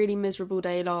having that really miserable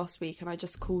day last week, and I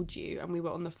just called you and we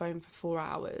were on the phone for 4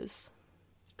 hours.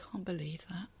 Can't believe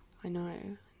that. I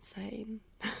know, insane.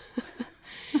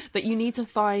 But you need to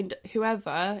find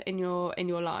whoever in your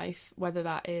life, whether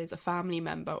that is a family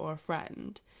member or a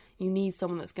friend, you need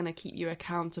someone that's going to keep you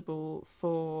accountable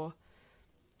for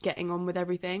getting on with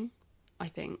everything, I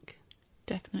think.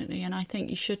 Definitely. And I think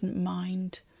you shouldn't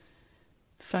mind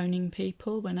phoning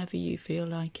people whenever you feel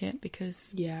like it,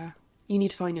 because... Yeah. You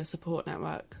need to find your support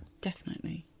network.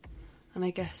 Definitely. And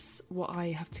I guess what I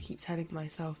have to keep telling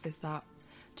myself is that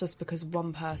just because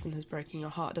one person has broken your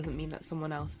heart doesn't mean that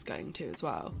someone else is going to as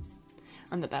well.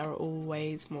 And that there are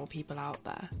always more people out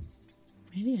there.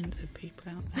 Millions of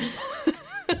people out there.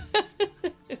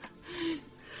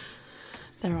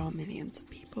 There are millions of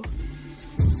people.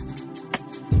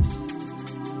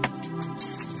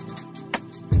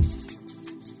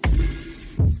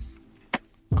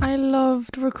 I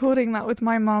loved recording that with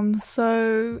my mum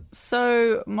so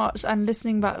much, and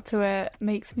listening back to it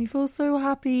makes me feel so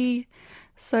happy.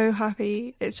 So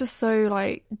happy. It's just so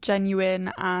like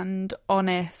genuine and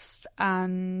honest,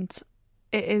 and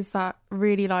it is that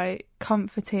really like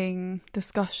comforting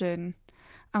discussion.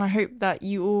 And I hope that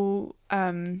you all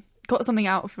got something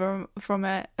out from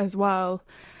it as well.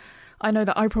 I know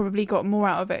that I probably got more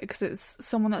out of it because it's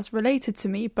someone that's related to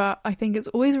me, but I think it's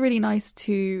always really nice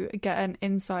to get an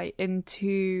insight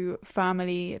into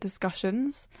family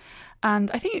discussions.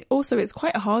 And I think also it's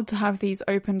quite hard to have these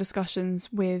open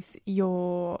discussions with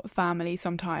your family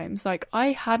sometimes. Like,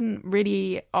 I hadn't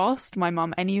really asked my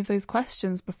mum any of those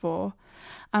questions before,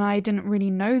 and I didn't really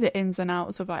know the ins and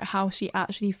outs of like how she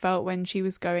actually felt when she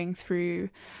was going through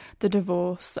the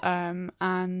divorce. And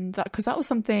that, because that was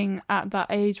something at that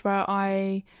age where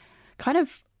I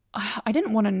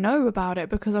didn't want to know about it,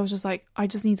 because I was just like, I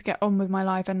just need to get on with my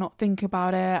life and not think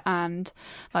about it, and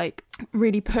like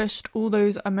really pushed all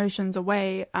those emotions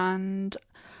away. And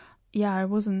yeah,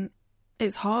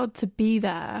 it's hard to be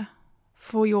there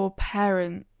for your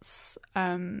parents'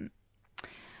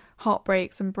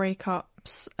 heartbreaks and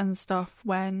breakups and stuff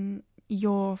when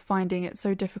you're finding it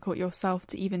so difficult yourself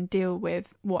to even deal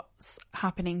with what's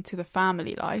happening to the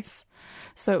family life.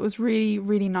 So it was really,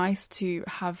 really nice to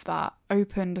have that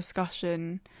open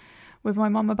discussion with my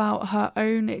mum about her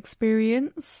own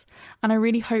experience. And I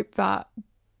really hope that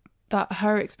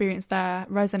her experience there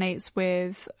resonates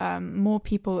with more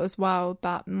people as well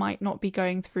that might not be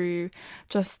going through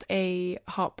just a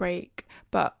heartbreak,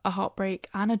 but a heartbreak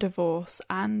and a divorce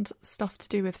and stuff to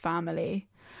do with family.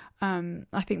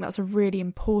 I think that's a really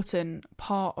important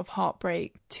part of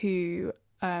heartbreak to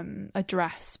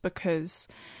address, because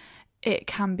it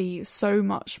can be so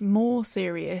much more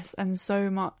serious and so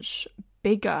much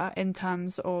bigger in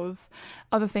terms of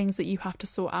other things that you have to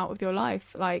sort out with your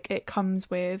life. Like, it comes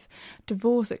with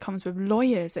divorce, it comes with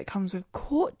lawyers, it comes with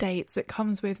court dates, it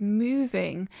comes with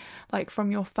moving like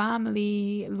from your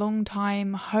family long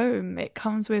time home. It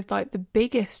comes with like the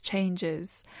biggest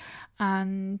changes,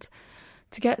 and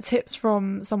to get tips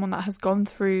from someone that has gone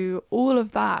through all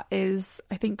of that is,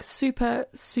 I think, super,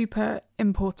 super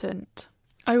important.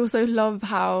 I also love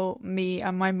how me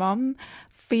and my mum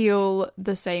feel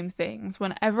the same things.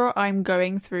 Whenever I'm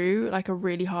going through like a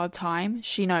really hard time,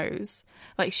 she knows.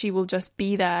 Like, she will just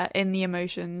be there in the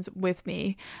emotions with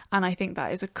me. And I think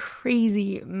that is a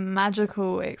crazy,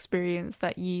 magical experience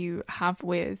that you have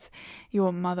with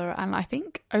your mother. And I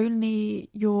think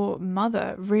only your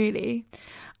mother, really.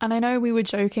 And I know we were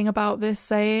joking about this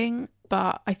saying,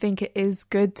 but I think it is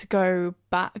good to go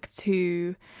back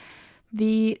to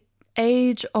the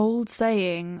age-old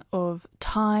saying of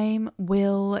time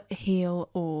will heal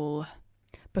all,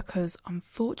 because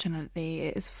unfortunately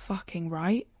it is fucking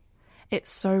right. It's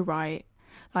so right.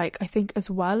 Like, I think as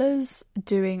well as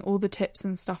doing all the tips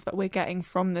and stuff that we're getting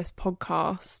from this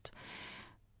podcast,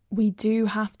 we do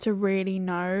have to really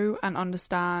know and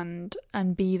understand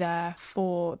and be there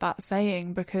for that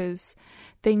saying, because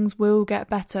things will get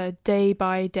better day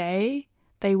by day.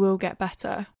 They will get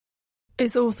better.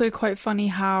 It's also quite funny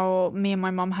how me and my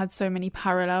mum had so many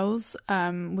parallels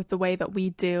with the way that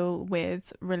we deal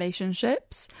with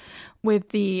relationships, with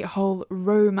the whole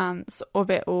romance of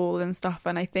it all and stuff.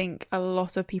 And I think a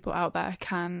lot of people out there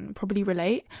can probably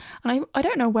relate. And I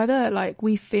don't know whether like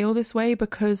we feel this way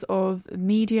because of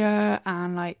media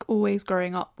and like always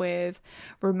growing up with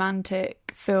romantic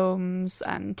films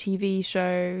and TV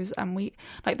shows, and we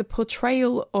like the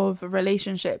portrayal of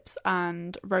relationships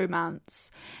and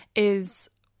romance is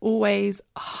always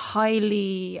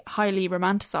highly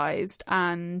romanticized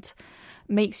and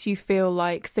makes you feel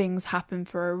like things happen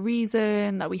for a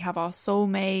reason, that we have our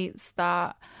soulmates,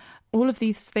 that all of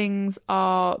these things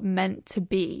are meant to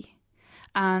be.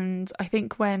 And I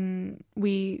think when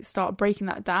we start breaking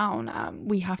that down,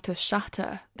 we have to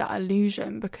shatter that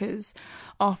illusion, because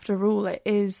after all, it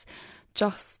is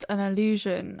just an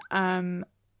illusion.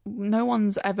 No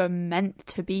one's ever meant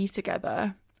to be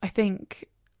together. I think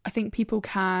people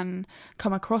can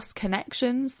come across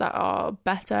connections that are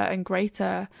better and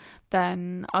greater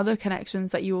than other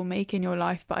connections that you will make in your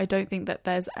life. But I don't think that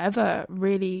there's ever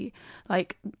really,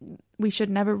 like, we should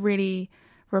never really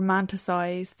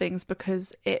romanticize things,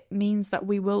 because it means that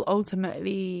we will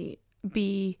ultimately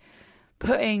be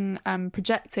putting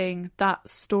projecting that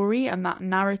story and that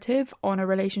narrative on a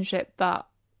relationship that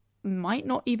might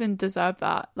not even deserve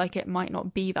that. Like, it might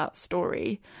not be that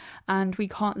story, and we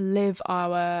can't live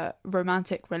our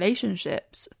romantic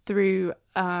relationships through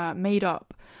made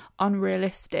up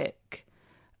unrealistic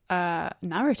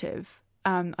narrative.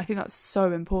 I think that's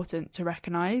so important to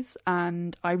recognise,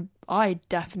 and I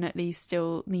definitely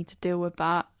still need to deal with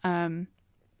that.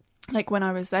 Like when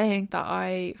I was saying that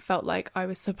I felt like I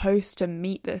was supposed to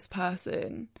meet this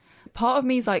person, part of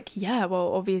me is like, yeah,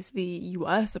 well, obviously you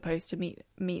were supposed to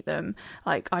meet them.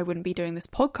 Like, I wouldn't be doing this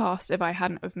podcast if I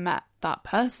hadn't have met that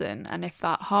person. And if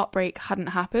that heartbreak hadn't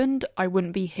happened, I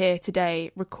wouldn't be here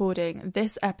today recording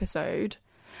this episode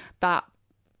that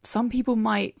some people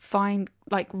might find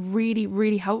like really,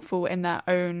 really helpful in their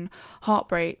own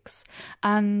heartbreaks.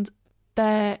 And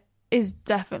there is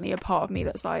definitely a part of me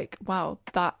that's like, wow,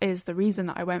 that is the reason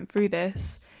that I went through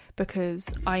this,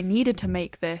 because I needed to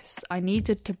make this. I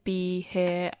needed to be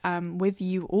here with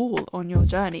you all on your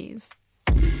journeys.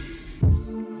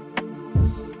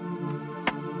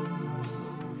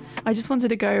 I just wanted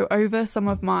to go over some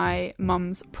of my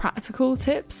mum's practical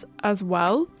tips as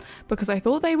well, because I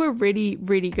thought they were really,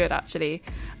 really good actually.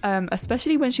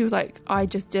 Especially when she was like, I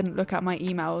just didn't look at my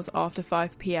emails after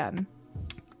 5 p.m.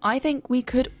 I think we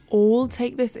could all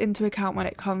take this into account when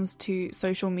it comes to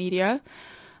social media,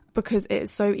 because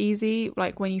it's so easy,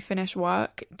 like when you finish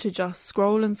work, to just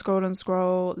scroll and scroll and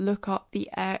scroll, look up the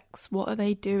ex, what are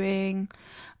they doing?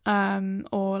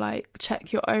 Or like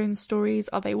check your own stories.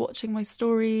 Are they watching my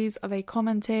stories? Are they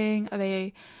commenting? Are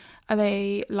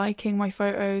they liking my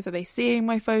photos? Are they seeing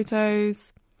my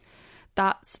photos?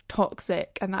 That's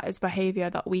toxic, and that is behavior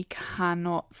that we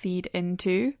cannot feed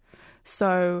into.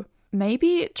 So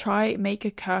maybe make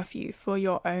a curfew for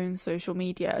your own social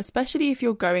media, especially if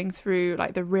you're going through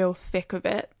like the real thick of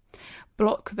it.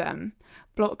 Block them,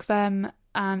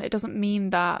 and it doesn't mean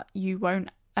that you won't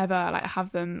ever like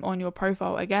have them on your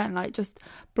profile again. Like, just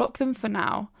block them for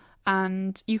now,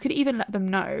 and you could even let them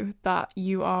know that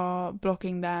you are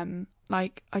blocking them.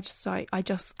 Like, I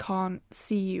just can't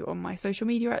see you on my social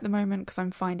media at the moment because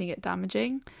I'm finding it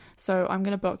damaging, so I'm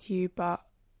gonna block you, but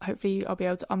hopefully I'll be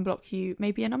able to unblock you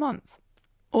maybe in a month.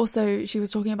 Also, she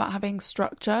was talking about having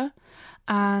structure,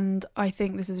 and I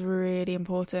think this is really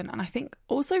important, and I think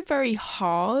also very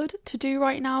hard to do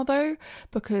right now though,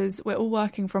 because we're all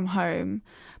working from home,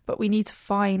 but we need to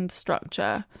find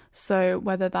structure. So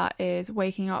whether that is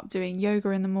waking up, doing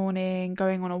yoga in the morning,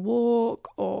 going on a walk,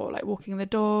 or like walking the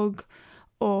dog,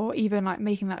 or even like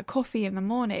making that coffee in the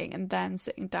morning and then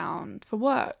sitting down for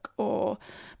work, or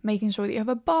making sure that you have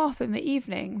a bath in the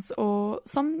evenings, or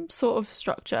some sort of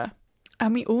structure.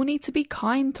 And we all need to be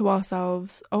kind to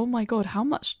ourselves. Oh my God, how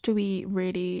much do we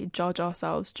really judge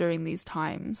ourselves during these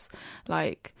times?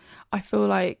 Like, I feel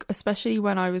like, especially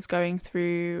when I was going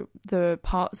through the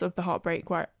parts of the heartbreak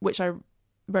which I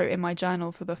wrote in my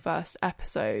journal for the first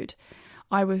episode,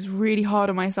 I was really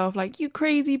hard on myself, like, you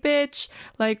crazy bitch,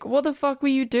 like, what the fuck were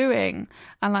you doing?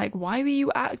 And like, why were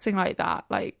you acting like that?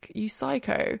 Like, you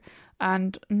psycho.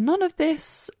 And none of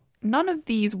these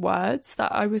words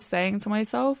that I was saying to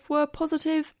myself were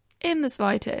positive in the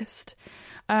slightest.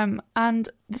 And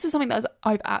this is something that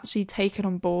I've actually taken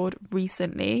on board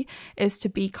recently, is to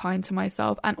be kind to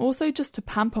myself, and also just to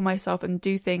pamper myself and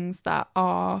do things that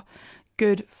are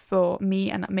good for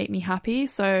me and that make me happy.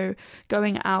 So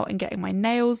going out and getting my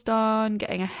nails done,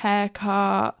 getting a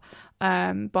haircut,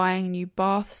 buying new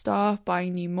bath stuff,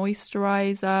 buying new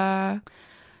moisturizer,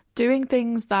 doing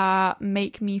things that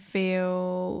make me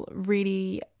feel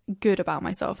really good about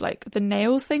myself. Like the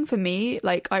nails thing for me,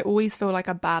 like I always feel like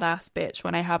a badass bitch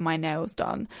when I have my nails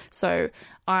done. So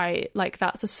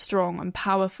that's a strong and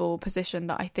powerful position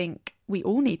that I think we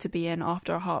all need to be in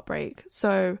after a heartbreak.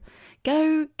 So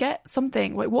go get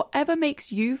something, like whatever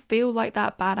makes you feel like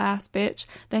that badass bitch,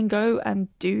 then go and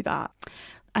do that.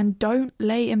 And don't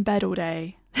lay in bed all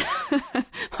day.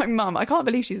 My mum, I can't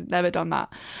believe she's never done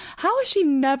that. How has she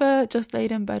never just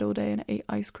laid in bed all day and ate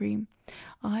ice cream?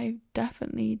 I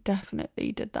definitely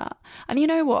did that. And you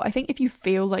know what? I think if you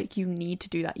feel like you need to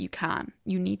do that, you can.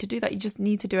 You need to do that. You just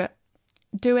need to do it.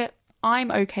 Do it.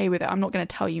 I'm okay with it. I'm not going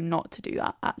to tell you not to do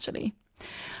that, actually.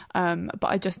 But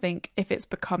I just think if it's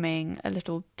becoming a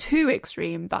little too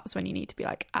extreme, that's when you need to be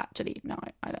like, actually, no,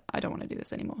 I don't want to do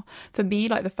this anymore. For me,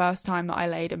 like the first time that I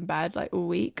laid in bed like all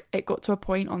week, it got to a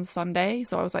point on Sunday.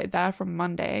 So I was like there from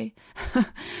Monday,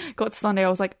 got to Sunday. I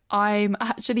was like, I'm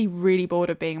actually really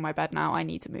bored of being in my bed now. I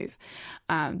need to move.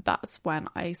 That's when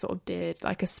I sort of did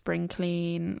like a spring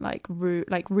clean, like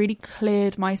really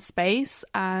cleared my space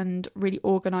and really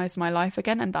organized my life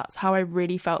again. And that's how I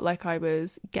really felt like I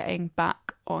was getting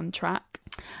back on track.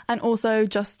 And also,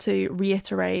 just to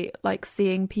reiterate, like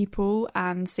seeing people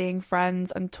and seeing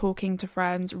friends and talking to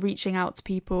friends, reaching out to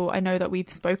people. I know that we've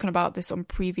spoken about this on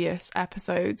previous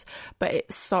episodes, but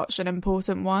it's such an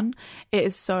important one. It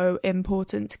is so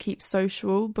important to keep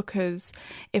social, because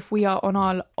if we are on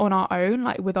our own,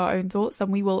 like with our own thoughts,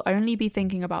 then we will only be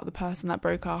thinking about the person that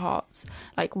broke our hearts.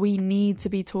 Like, we need to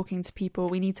be talking to people.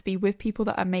 We need to be with people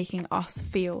that are making us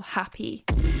feel happy.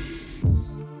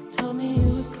 Told me you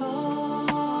would call,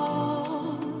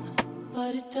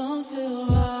 but it don't feel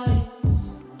right.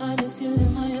 I miss you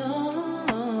in my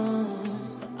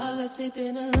arms, but I like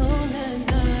sleeping alone at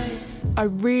night. I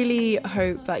really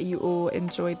hope that you all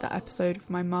enjoyed that episode with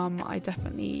my mum. I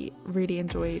definitely really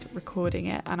enjoyed recording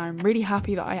it, and I'm really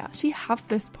happy that I actually have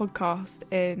this podcast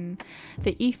in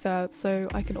the ether, so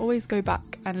I can always go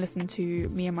back and listen to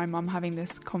me and my mum having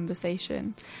this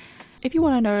conversation. If you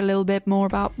want to know a little bit more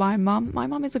about my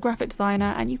mum is a graphic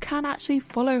designer, and you can actually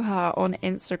follow her on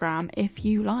Instagram if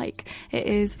you like. It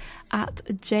is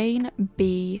at Jane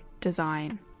B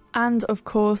Design. And of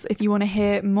course, if you want to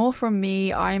hear more from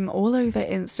me, I'm all over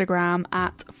Instagram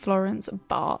at Florence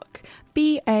Bark,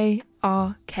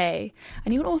 B-A-R-K.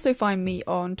 And you can also find me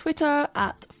on Twitter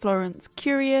at Florence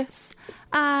Curious,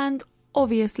 and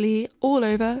obviously all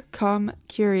over Come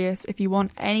Curious if you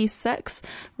want any sex,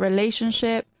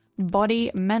 relationship,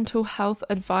 body, mental health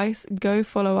advice. Go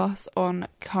follow us on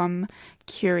Come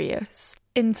Curious.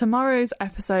 In tomorrow's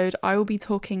episode, I will be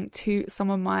talking to some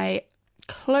of my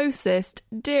closest,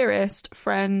 dearest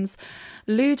friends,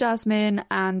 Lou Jasmine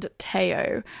and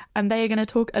Teo, and they are going to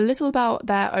talk a little about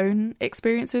their own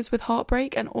experiences with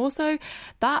heartbreak, and also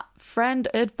that friend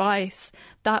advice,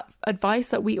 that advice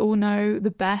that we all know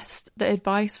the best, the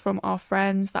advice from our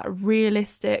friends, that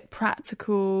realistic,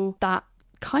 practical, that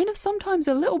kind of sometimes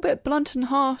a little bit blunt and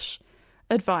harsh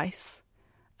advice.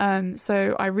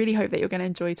 So I really hope that you're going to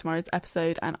enjoy tomorrow's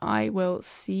episode, and I will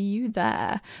see you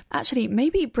there. Actually,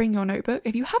 maybe bring your notebook.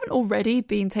 If you haven't already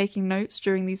been taking notes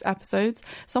during these episodes,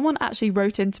 someone actually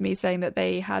wrote into me saying that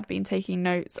they had been taking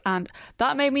notes, and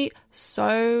that made me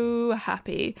so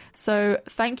happy. So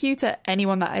thank you to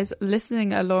anyone that is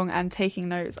listening along and taking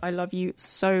notes. I love you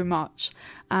so much.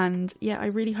 And yeah, I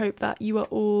really hope that you are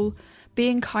all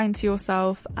being kind to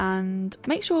yourself, and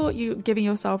make sure you're giving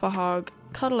yourself a hug,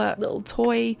 cuddle a little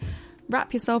toy,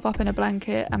 wrap yourself up in a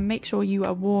blanket, and make sure you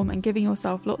are warm and giving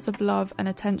yourself lots of love and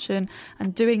attention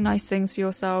and doing nice things for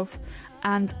yourself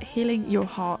and healing your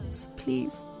hearts,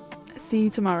 please. See you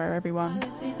tomorrow, everyone.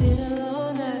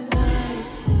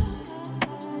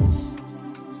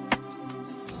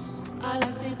 I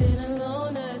like sleeping